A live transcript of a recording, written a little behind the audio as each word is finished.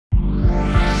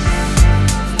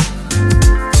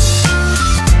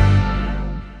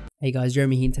Hey guys,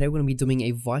 Jeremy here. Today we're going to be doing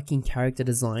a Viking character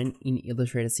design in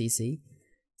Illustrator CC.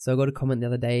 So I got a comment the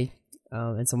other day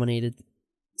and someone needed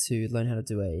to learn how to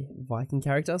do a Viking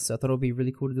character, so I thought it would be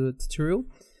really cool to do a tutorial.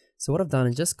 So what I've done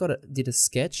is just did a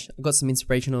sketch. I got some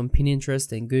inspiration on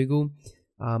Pinterest and Google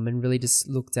and really just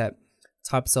looked at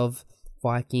types of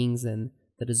Vikings and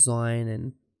the design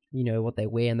and what they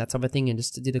wear and that type of thing, and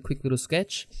just did a quick little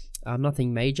sketch.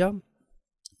 Nothing major.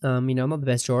 I'm not the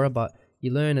best drawer, but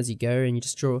you learn as you go and you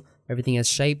just draw everything as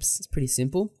shapes. It's pretty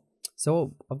simple.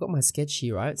 So I've got my sketch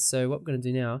here, right? So what we're going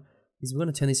to do now is we're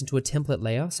going to turn this into a template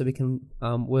layer so we can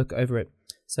work over it.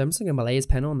 So I'm just going to go to my layers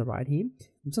panel on the right here.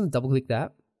 I'm just going to double click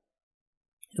that.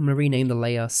 I'm going to rename the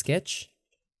layer sketch.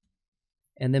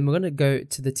 And then we're going to go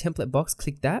to the template box,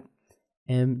 click that,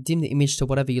 and dim the image to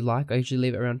whatever you like. I usually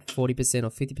leave it around 40%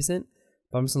 or 50%,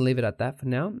 but I'm just going to leave it at that for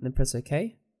now, and then press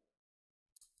OK.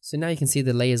 So now you can see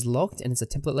the layer is locked and it's a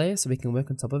template layer, so we can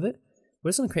work on top of it. We're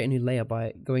just going to create a new layer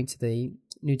by going to the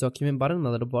new document button on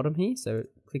the little bottom here. So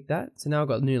click that. So now I've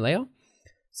got a new layer. I'm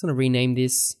just going to rename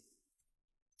this.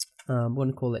 I'm going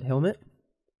to call it helmet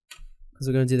because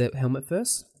we're going to do the helmet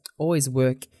first. Always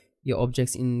work your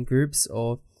objects in groups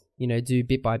or do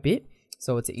bit by bit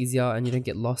so it's easier and you don't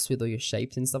get lost with all your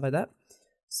shapes and stuff like that.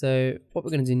 So what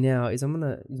we're going to do now is I'm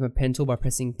going to use my pen tool by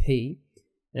pressing P,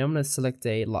 and I'm going to select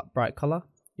a light bright color.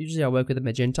 Usually I work with a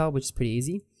magenta, which is pretty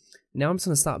easy. Now I'm just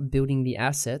going to start building the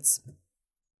assets,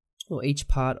 or each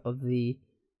part of the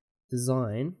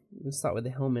design. We'll start with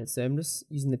the helmet. So I'm just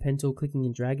using the pen tool, clicking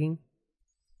and dragging.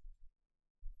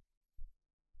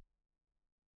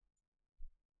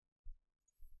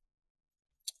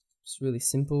 Just really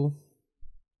simple.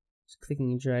 Just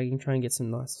clicking and dragging, try and get some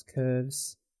nice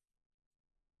curves.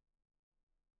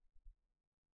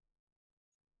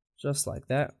 Just like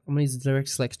that. I'm going to use the direct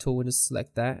select tool and just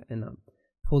select that and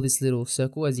pull this little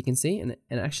circle, as you can see, and it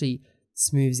actually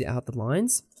smooths out the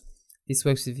lines. This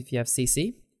works if you have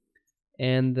CC.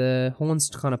 And the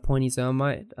horn's kind of pointy, so I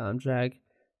might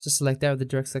just select that with the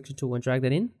direct selection tool and drag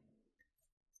that in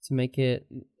to make it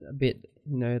a bit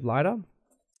lighter,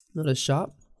 not as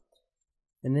sharp.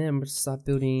 And then I'm going to start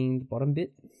building the bottom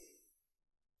bit.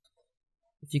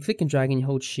 If you click and drag and you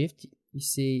hold shift, you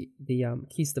see the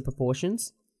keys to the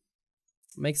proportions.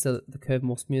 Makes the curve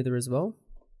more smoother as well.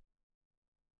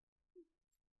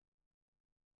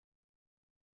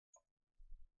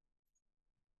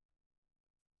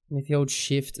 And if you hold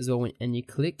shift as well and you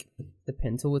click the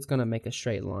pen tool, it's going to make a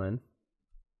straight line.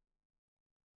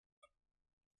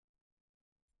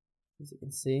 As you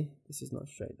can see, this is not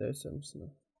straight though, so I'm just going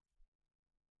to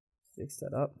fix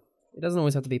that up. It doesn't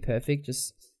always have to be perfect,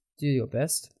 just do your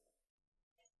best.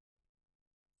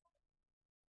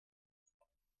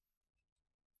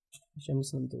 Actually, I'm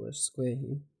just going to do a square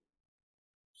here,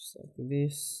 just like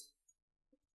this.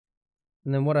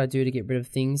 And then what I do to get rid of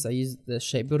things, I use the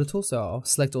shape builder tool. So I'll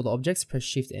select all the objects, press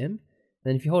Shift M.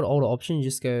 Then if you hold Alt Option, you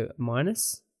just go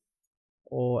minus,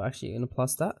 or actually you're going to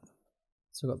plus that.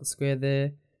 So I've got the square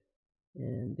there,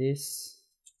 and this.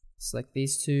 Select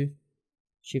these two,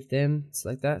 Shift M,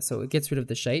 select that. So it gets rid of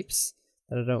the shapes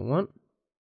that I don't want.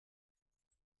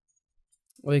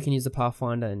 Or you can use the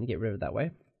Pathfinder and get rid of it that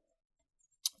way.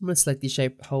 I'm going to select this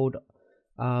shape, hold,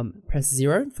 press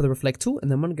 0 for the reflect tool, and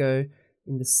then I'm going to go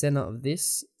in the center of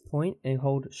this point and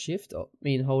hold shift,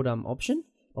 hold option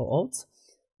or alt,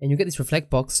 and you'll get this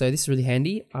reflect box. So this is really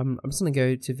handy. I'm just going to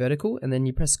go to vertical and then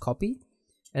you press copy,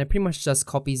 and it pretty much just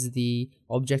copies the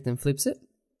object and flips it.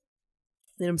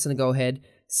 Then I'm just going to go ahead,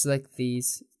 select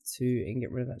these two and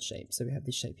get rid of that shape. So we have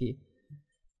this shape here.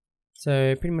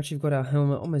 So pretty much we've got our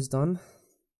helmet almost done.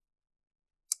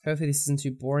 Hopefully this isn't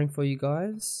too boring for you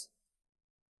guys.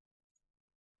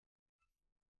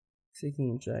 Clicking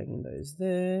and dragging those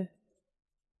there.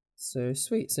 So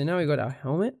sweet. So now we've got our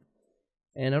helmet.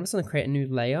 And I'm just going to create a new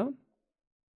layer.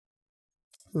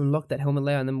 Unlock that helmet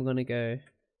layer, and then we're going to go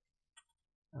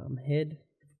head.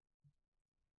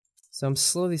 So I'm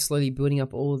slowly building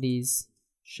up all of these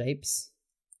shapes.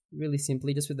 Really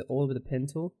simply, just with all with the pen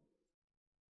tool.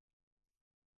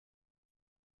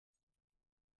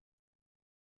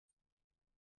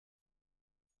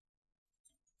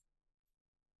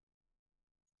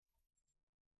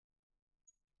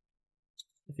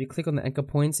 If you click on the anchor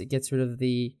points, it gets rid of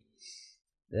the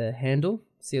handle.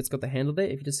 See, it's got the handle there.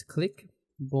 If you just click,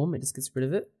 boom, it just gets rid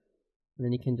of it. And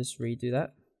then you can just redo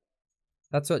that.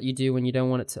 That's what you do when you don't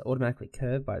want it to automatically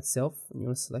curve by itself, and you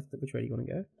want to select which way you want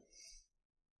to go.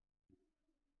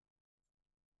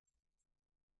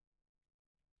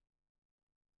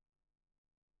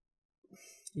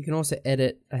 You can also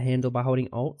edit a handle by holding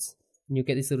Alt, and you'll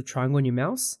get this little triangle on your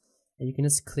mouse, and you can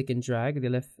just click and drag the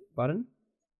left button.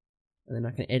 and then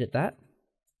I can edit that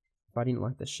if I didn't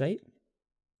like the shape.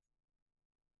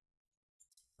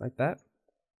 Like that.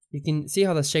 You can see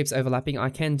how the shape's overlapping. I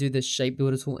can do the shape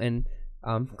builder tool and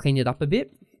clean it up a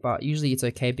bit, but usually it's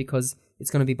okay because it's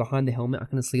going to be behind the helmet. I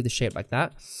can just leave the shape like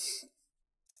that.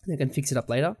 I can fix it up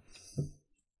later.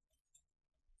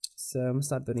 So I'm going to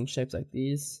start building shapes like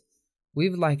these.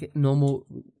 With like normal,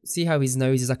 see how his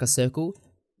nose is like a circle?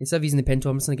 Instead of using the pen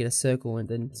tool, I'm just going to get a circle and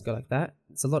then just go like that.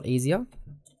 It's a lot easier.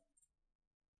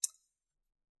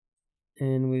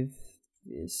 And with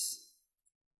this,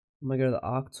 I'm going to go to the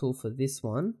arc tool for this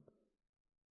one.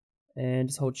 And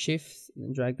just hold shift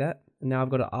and drag that. And now I've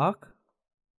got an arc.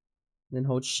 Then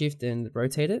hold shift and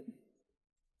rotate it.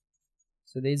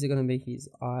 So these are going to be his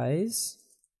eyes.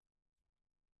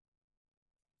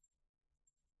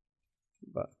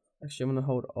 But actually I'm going to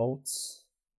hold Alt.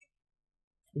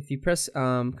 If you press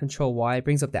Control Y, it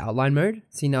brings up the outline mode.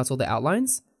 See, now it's all the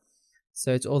outlines.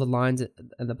 So it's all the lines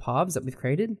and the paths that we've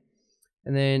created.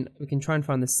 And then we can try and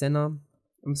find the center. I'm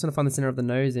just going to find the center of the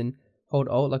nose and hold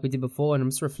Alt like we did before, and I'm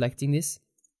just reflecting this.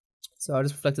 So I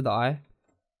just reflected the eye.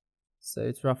 So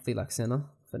it's roughly like center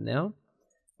for now.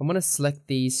 I'm going to select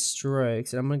these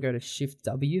strokes and I'm going to go to Shift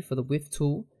W for the width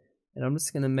tool. And I'm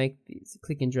just going to make these,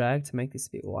 click and drag to make this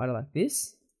a bit wider like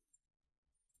this.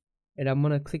 And I'm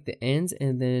going to click the ends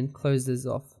and then close this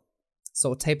off.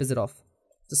 So it tapers it off.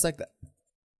 Just like that.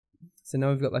 So now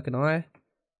we've got like an eye.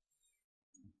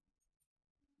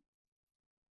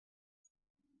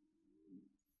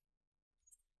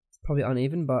 It's probably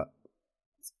uneven, but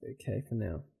it's okay for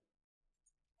now.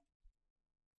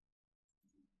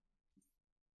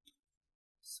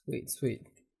 Sweet, sweet.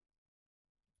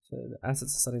 So the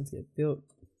assets are starting to get built.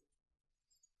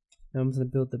 Now I'm just going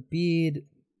to build the beard.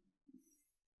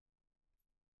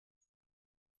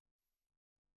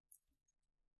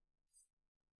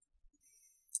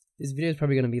 This video is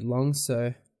probably going to be long, so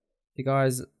if you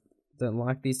guys don't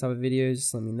like these type of videos,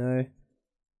 just let me know.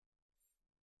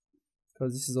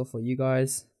 Because this is all for you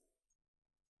guys.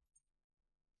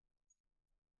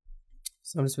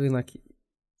 So I'm just building like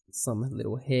some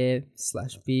little hair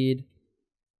 / beard.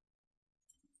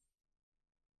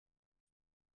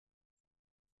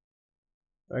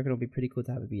 I reckon it'll be pretty cool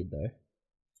to have a beard though.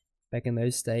 Back in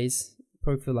those days,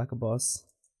 probably feel like a boss.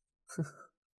 So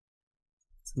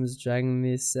I'm just dragging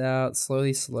this out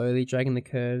slowly, dragging the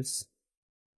curves.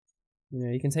 You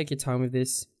know, you can take your time with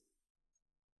this.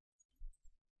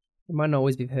 It might not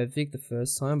always be perfect the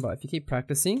first time, but if you keep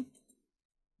practicing,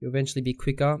 you'll eventually be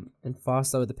quicker and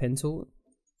faster with the pen tool,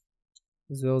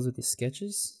 as well as with the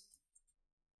sketches.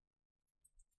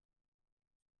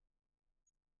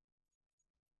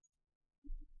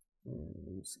 And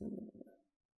I'm just gonna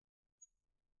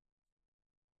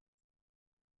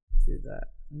do that,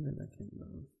 and then I can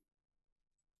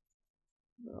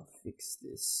I'll fix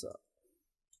this up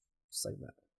just like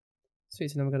that.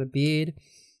 Sweet. So now I've got a beard.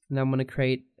 Now I'm gonna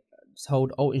create. Just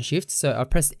hold Alt and Shift. So I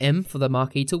pressed M for the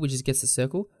marquee tool, which just gets the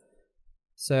circle.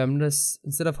 So I'm just,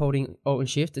 instead of holding Alt and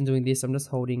Shift and doing this, I'm just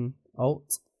holding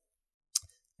Alt,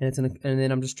 and it's and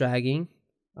then I'm just dragging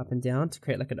up and down to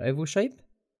create like an oval shape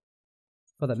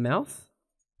for the mouth.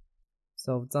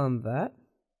 So I've done that,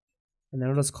 and then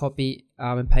I'll just copy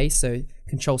and paste. So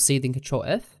Control C then Control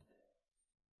F,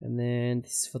 and then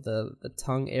this is for the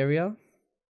tongue area.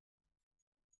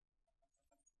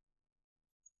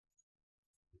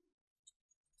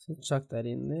 So chuck that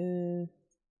in there.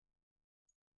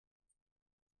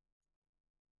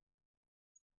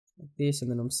 Like this,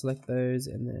 and then I'm select those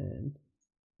and then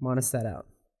minus that out.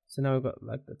 So now we've got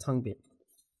like the tongue bit.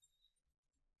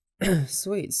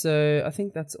 Sweet. So I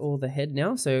think that's all the head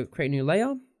now. So create a new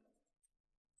layer. I'm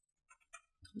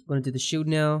going to do the shield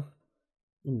now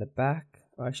in the back.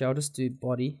 Actually, I'll just do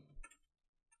body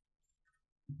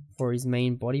for his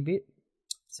main body bit.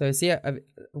 So see, I've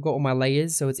got all my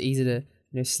layers, so it's easy to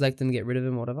select them, get rid of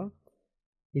them, whatever.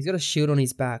 He's got a shield on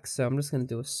his back, so I'm just going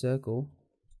to do a circle.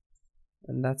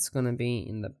 And that's going to be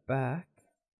in the back.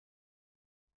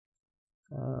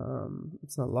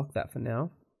 Let's not lock that for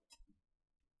now.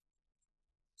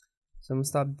 So I'm going to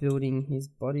start building his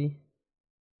body.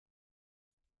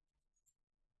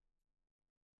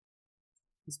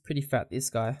 He's pretty fat, this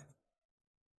guy.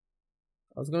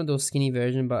 I was going to do a skinny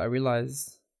version, but I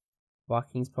realized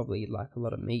Vikings probably like a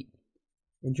lot of meat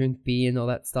and drink beer and all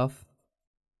that stuff.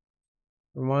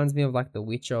 Reminds me of like The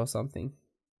Witcher or something,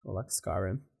 or like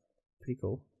Skyrim. Pretty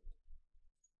cool.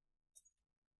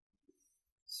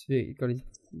 Sweet, got his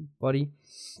body.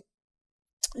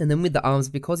 And then with the arms,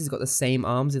 because he's got the same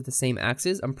arms with the same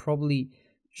axes, I'm probably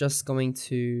just going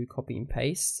to copy and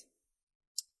paste.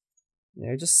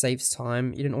 It just saves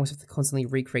time. You don't always have to constantly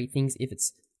recreate things if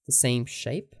it's the same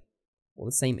shape or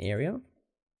the same area.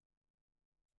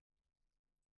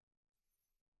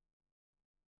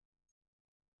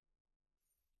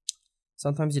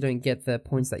 Sometimes you don't get the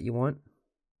points that you want.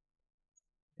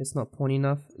 If it's not pointy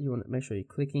enough, you want to make sure you're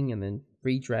clicking and then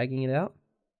re-dragging it out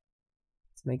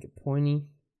to make it pointy.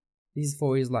 This is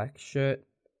for his like shirt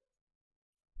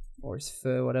or his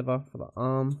fur, whatever, for the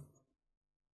arm.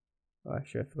 Oh,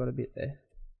 actually, I forgot a bit there.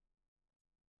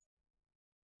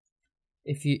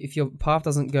 If your path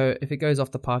doesn't go, if it goes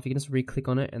off the path, you can just re-click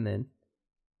on it and then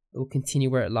it will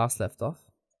continue where it last left off.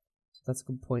 So that's a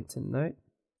good point to note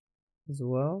as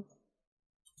well.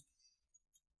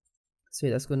 So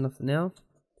yeah, that's good enough for now.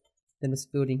 Then it's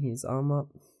building his arm up.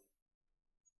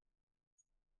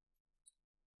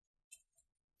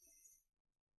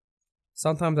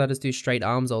 Sometimes I just do straight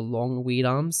arms or long weird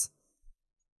arms.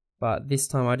 But this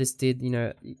time I just did,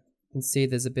 you can see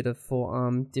there's a bit of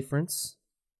forearm difference.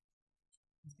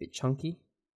 It's a bit chunky.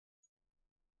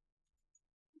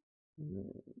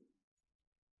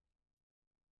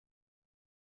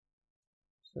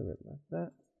 So it like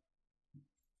that.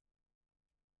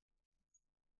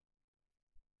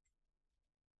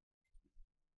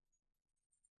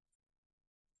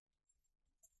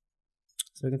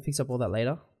 So we can fix up all that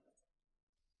later.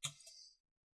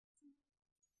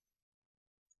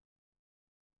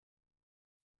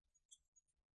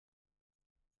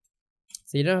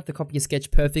 So you don't have to copy your sketch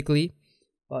perfectly,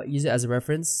 but use it as a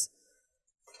reference.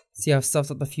 See, I've stuffed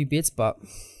up a few bits, but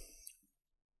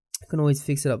I can always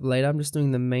fix it up later. I'm just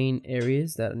doing the main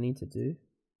areas that I need to do.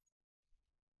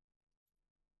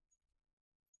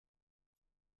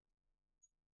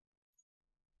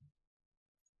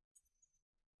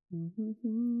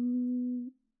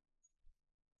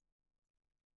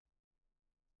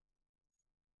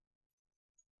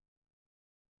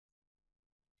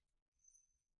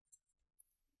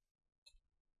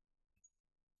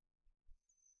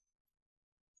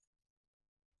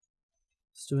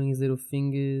 Just doing his little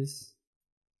fingers.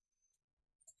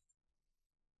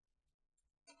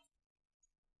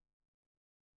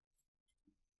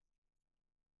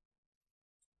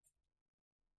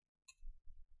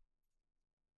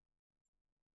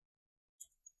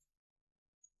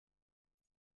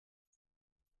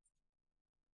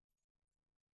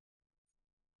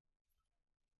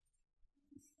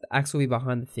 The axe will be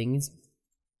behind the things,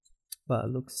 but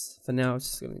it looks, for now, it's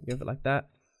just going to give it like that.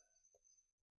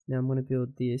 Now I'm going to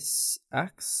build this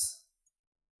axe.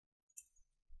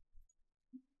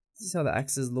 This is how the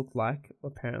axes look like,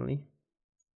 apparently.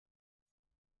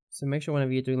 So make sure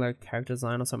whenever you're doing like character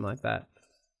design or something like that,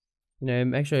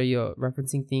 make sure you're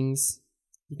referencing things.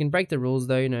 You can break the rules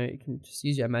though, you can just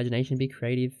use your imagination, be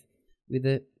creative with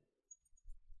it.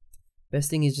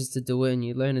 Best thing is just to do it and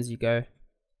you learn as you go.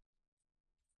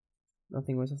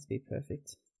 Nothing always has to be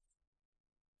perfect.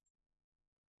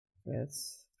 Yeah,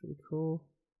 that's pretty cool.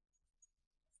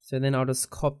 So then I'll just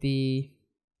copy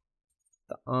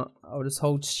the I'll just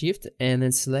hold shift and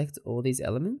then select all these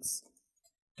elements.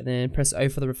 And then press O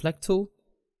for the reflect tool.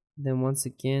 And then once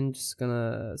again, just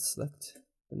gonna select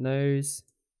the nose.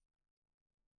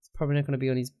 It's probably not gonna be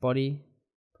on his body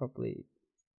properly.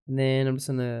 And then I'm just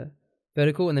gonna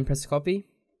vertical and then press copy.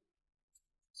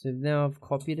 So now I've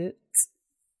copied it.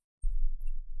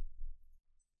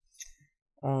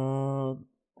 I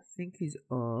think his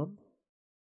arm.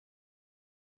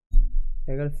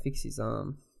 Okay, I gotta fix his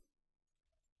arm.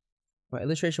 My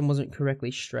illustration wasn't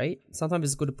correctly straight. Sometimes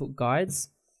it's good to put guides.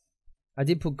 I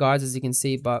did put guides as you can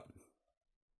see, but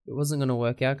it wasn't gonna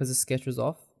work out because the sketch was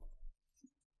off.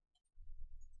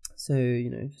 So,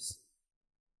 just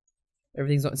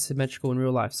everything's not symmetrical in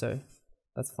real life, so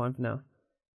that's fine for now.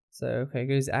 So, okay,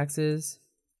 goes axes.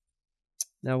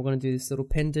 Now we're gonna do this little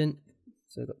pendant.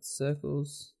 So I've got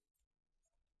circles.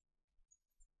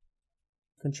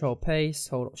 Control paste,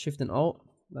 hold shift and alt,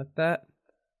 like that.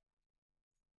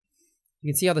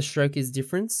 You can see how the stroke is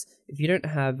different. If you don't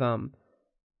have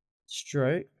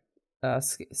scale,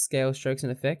 strokes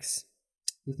and effects,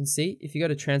 you can see if you go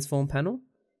to transform panel,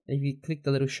 and if you click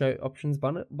the little show options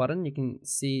button, you can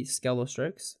see scale or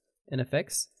strokes and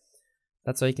effects.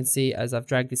 That's why you can see as I've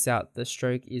dragged this out, the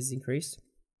stroke is increased,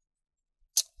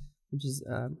 which is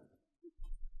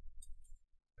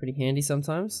pretty handy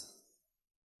sometimes.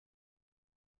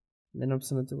 And then I'm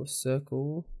just going to do a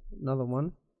circle, another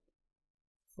one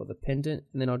for the pendant,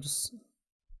 and then I'll just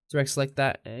direct select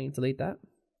that and delete that.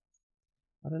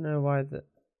 I don't know why the...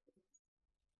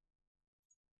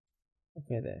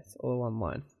 Okay, there, it's all one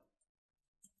line.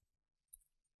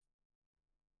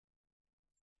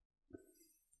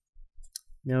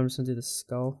 Now I'm just going to do the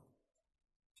skull.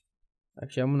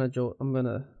 Actually, I'm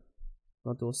gonna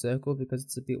not do a circle because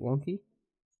it's a bit wonky,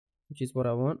 which is what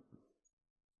I want.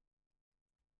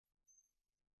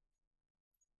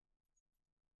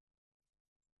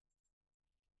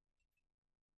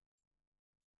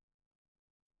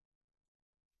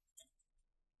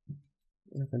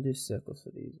 And I can do circles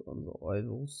for these ones, or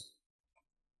ovals.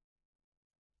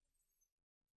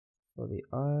 For the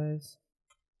eyes.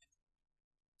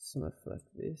 Something like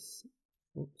this.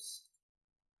 Oops.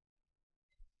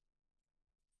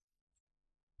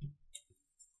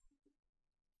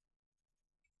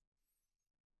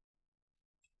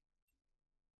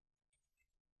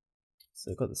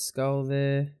 So I've got the skull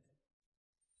there.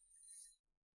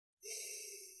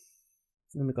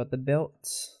 Then we got the belt.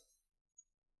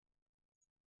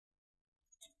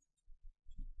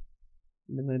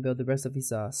 And I'm going to build the rest of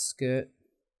his skirt.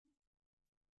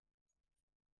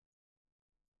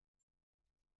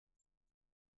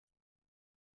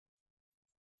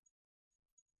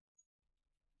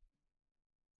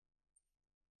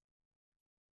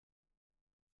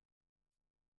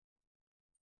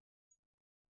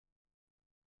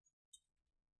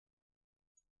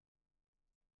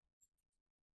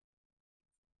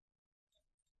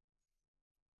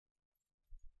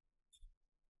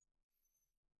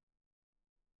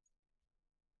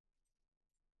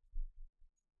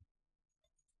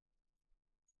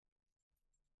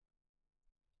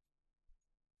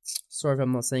 Sorry if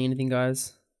I'm not saying anything,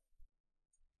 guys.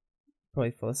 Probably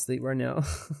fall asleep right now.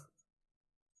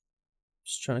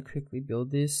 Just trying to quickly build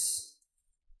this.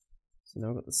 So now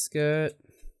I've got the skirt.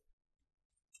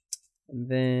 And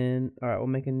then, alright, we'll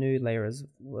make a new layer as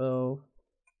well.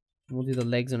 We'll do the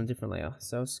legs on a different layer.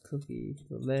 So I'll just quickly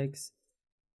do the legs.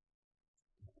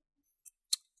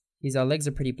 Our legs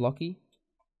are pretty blocky.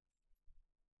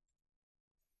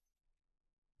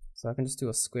 So I can just do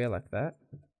a square like that.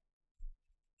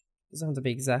 Doesn't have to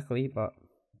be exactly, but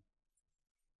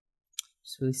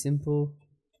it's really simple.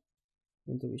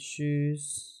 And do his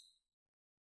shoes.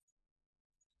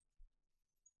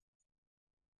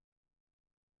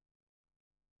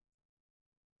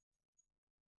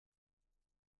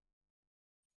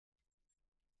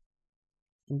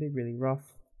 Can be really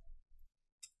rough.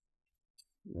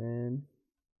 And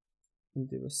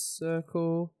do a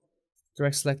circle.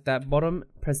 Direct select that bottom,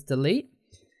 press delete,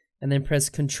 and then press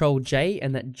Control J,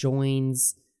 and that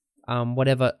joins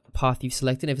whatever path you've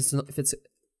selected. If it's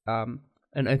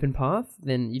an open path,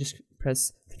 then you just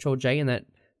press Control J, and that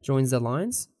joins the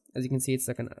lines. As you can see, it's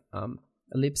like an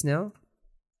ellipse now.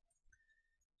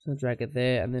 So I'll drag it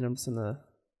there, and then I'm just gonna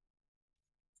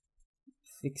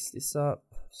fix this up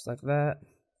just like that,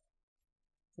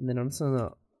 and then I'm just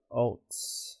gonna Alt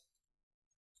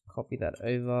copy that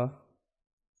over.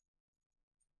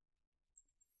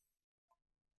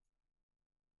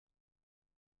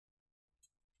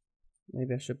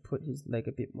 Maybe I should put his leg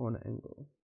a bit more on an angle.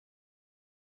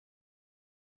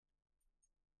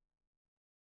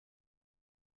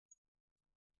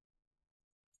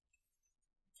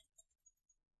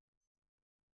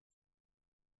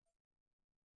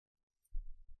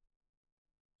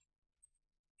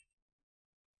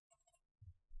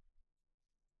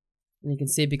 And you can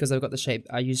see because I've got the shape,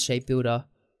 I use Shape Builder,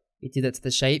 it did that to the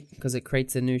shape because it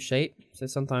creates a new shape. So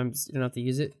sometimes you don't have to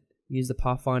use it. Use the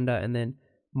Pathfinder and then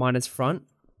minus front,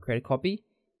 create a copy.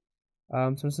 So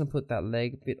I'm just going to put that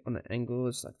leg a bit on an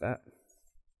angle, just like that.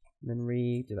 And then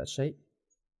redo that shape.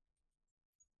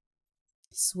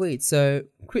 Sweet, so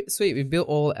sweet, we built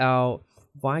all our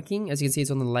Viking. As you can see, it's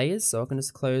on the layers, so I can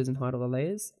just close and hide all the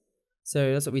layers.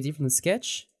 So that's what we did from the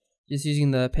sketch, just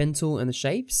using the pen tool and the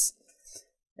shapes.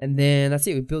 And then that's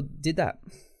it, we did that.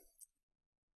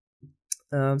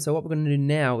 So what we're going to do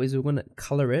now is we're going to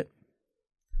color it.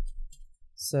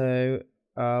 So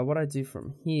what I do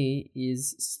from here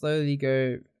is slowly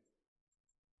go,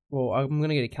 well, I'm going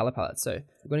to get a color palette. So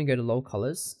I'm going to go to low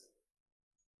colors.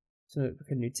 So pick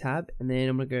a new tab, and then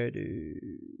I'm going to go to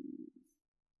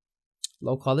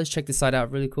low colors. Check this side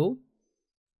out, really cool.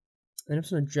 And I'm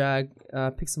just going to drag,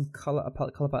 pick some color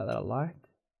palette that I like.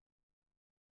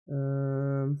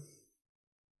 One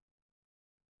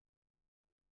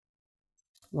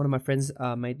of my friends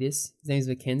made this. His name is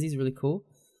Mackenzie. He's really cool.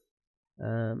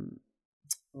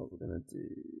 What we're gonna do?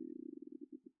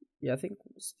 Yeah, I think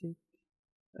we'll just pick.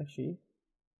 Actually,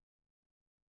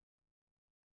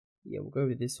 yeah, we'll go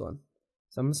with this one.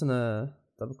 So I'm just gonna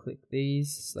double click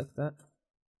these, select that.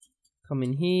 Come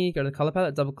in here, go to the color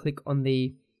palette, double click on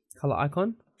the color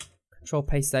icon, Control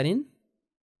paste that in.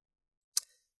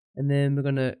 And then we're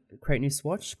gonna create a new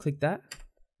swatch, click that.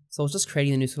 So I was just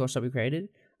creating the new swatch that we created.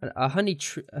 And a handy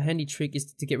trick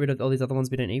is to get rid of all these other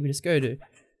ones we don't need. We just go to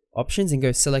options and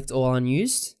go select all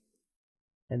unused.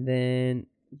 and then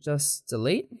just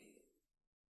delete.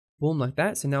 Boom, like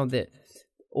that. So now that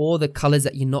all the colors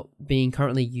that you're not being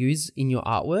currently used in your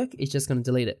artwork, it's just going to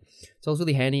delete it. So it's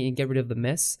really handy and get rid of the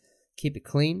mess. Keep it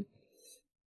clean.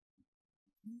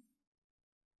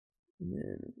 And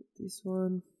then this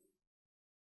one.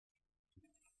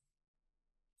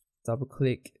 Double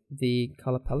click the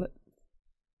color palette.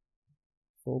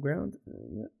 Foreground.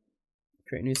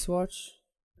 Create new swatch.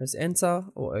 Press enter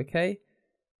or OK.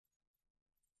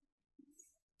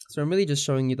 So I'm really just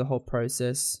showing you the whole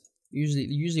process.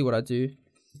 Usually what I do.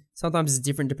 Sometimes it's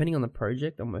different depending on the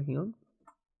project I'm working on.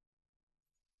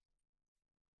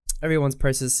 Everyone's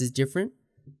process is different.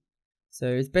 So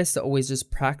it's best to always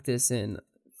just practice and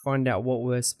find out what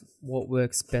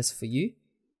works best for you.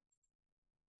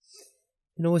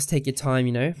 And always take your time,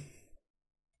 you know.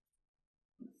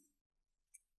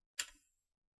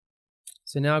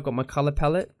 So now I've got my color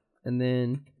palette, and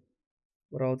then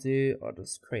what I'll do, I'll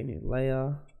just create a new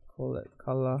layer, call it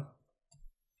color,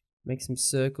 make some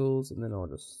circles, and then I'll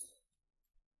just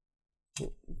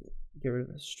get rid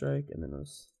of the stroke, and then I'll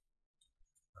just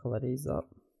color these up.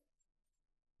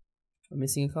 I'm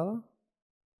missing a color.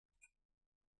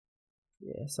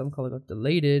 Yeah, some color got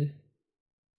deleted.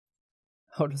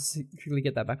 I'll just quickly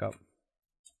get that back up.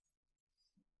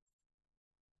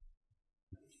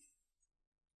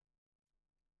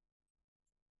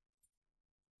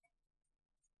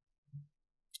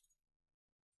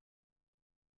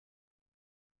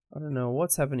 I don't know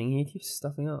what's happening here. It keeps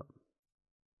stuffing up.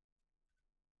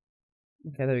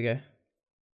 Okay, there we go.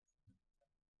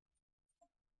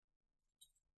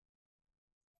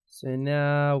 So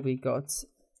now we got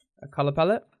a color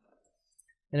palette.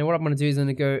 And then what I'm going to do is I'm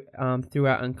going to go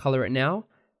throughout and color it now.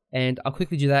 And I'll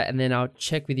quickly do that and then I'll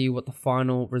check with you what the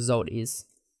final result is.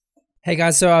 Hey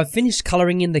guys, so I've finished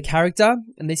coloring in the character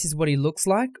and this is what he looks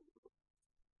like.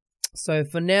 So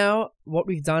for now, what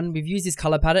we've done, we've used this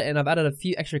color palette and I've added a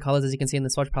few extra colors as you can see in the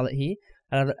swatch palette here.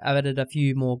 I've added a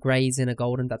few more grays and a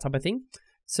gold and that type of thing.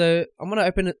 So I'm going to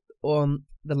open it on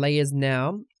the layers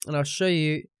now and I'll show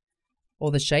you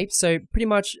all the shapes. So pretty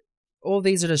much all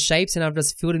these are the shapes and I've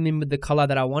just filled them in with the color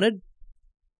that I wanted.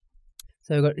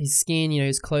 So we've got his skin, you know,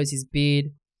 his clothes, his beard,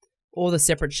 all the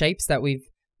separate shapes that we've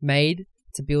made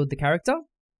to build the character.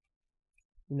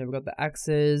 You know, we've got the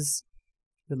axes,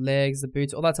 the legs, the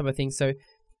boots, all that type of thing. So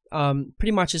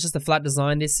pretty much it's just a flat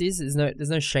design. There's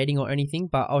no shading or anything,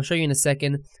 but I'll show you in a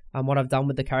second what I've done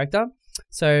with the character.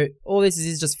 So all this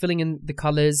is just filling in the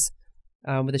colors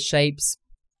with the shapes,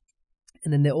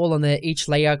 and then they're all on each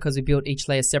layer because we built each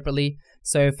layer separately.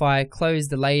 So if I close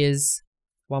the layers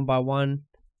one by one,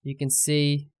 you can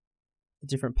see the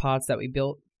different parts that we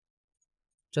built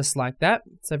just like that.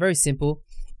 So very simple.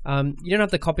 You don't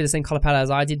have to copy the same color palette as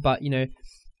I did, but you know,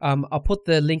 I'll put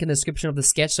the link in the description of the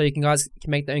sketch so you guys can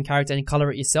make their own character and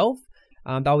color it yourself.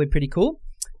 That'll be pretty cool.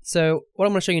 So what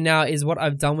I'm going to show you now is what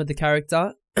I've done with the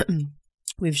character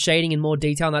with shading and more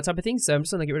detail and that type of thing. So I'm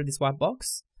just going to get rid of this white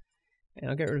box and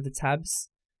I'll get rid of the tabs.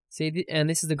 See, and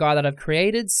this is the guy that I've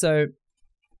created. So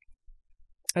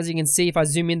as you can see, if I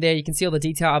zoom in there, you can see all the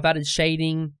detail. I've added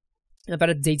shading, I've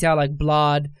added detail like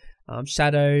blood,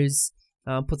 shadows,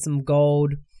 put some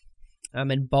gold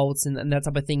and bolts and that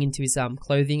type of thing into his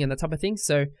clothing and that type of thing.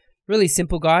 So really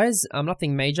simple, guys.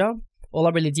 Nothing major. All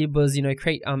I really did was, you know,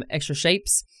 create extra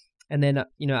shapes, and then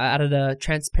you know, I added a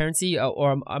transparency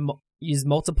or I used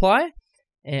multiply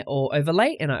or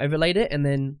overlay, and I overlaid it, and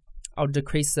then I'll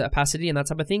decrease the opacity and that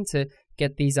type of thing to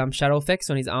get these shadow effects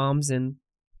on his arms and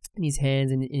in his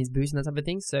hands and in his boots and that type of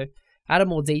thing. So added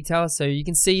more detail, so you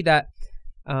can see that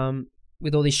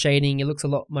with all this shading, it looks a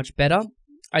lot much better.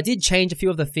 I did change a few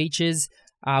of the features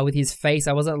with his face.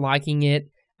 I wasn't liking it,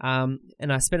 and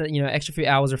I spent, you know, extra few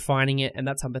hours refining it and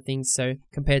that type of thing. So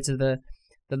compared to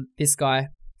this guy,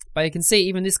 but you can see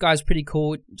even this guy is pretty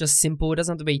cool. Just simple. It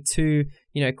doesn't have to be too,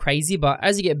 you know, crazy. But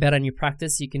as you get better and you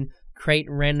practice, you can create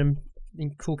random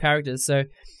cool characters. So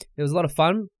it was a lot of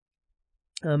fun.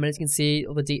 And as you can see,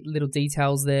 all the little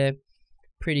details there,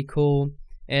 pretty cool.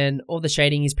 And all the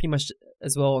shading is pretty much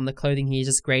as well on the clothing here,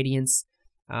 just gradients.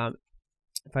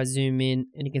 If I zoom in,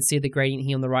 and you can see the gradient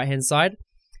here on the right hand side.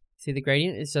 See the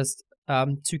gradient? It's just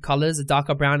two colors, a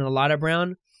darker brown and a lighter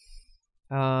brown.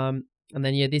 And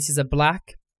then yeah, this is a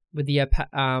black with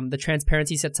the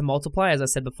transparency set to multiply, as I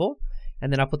said before.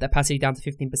 And then I'll put the opacity down to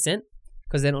 15%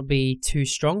 because then it'll be too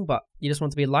strong, but you just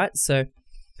want it to be light. So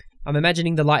I'm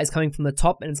imagining the light is coming from the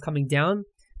top and it's coming down.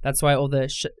 That's why all the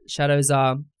shadows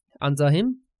are under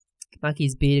him, like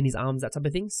his beard and his arms, that type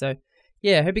of thing. So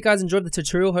yeah, I hope you guys enjoyed the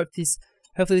tutorial.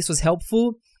 Hopefully this was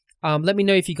helpful. Let me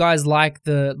know if you guys like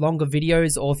the longer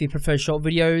videos or if you prefer short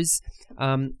videos,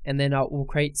 and then we'll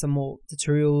create some more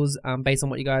tutorials based on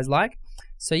what you guys like.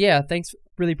 So yeah, thanks,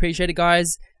 really appreciate it,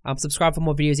 guys. Subscribe for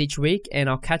more videos each week, and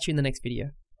I'll catch you in the next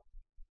video.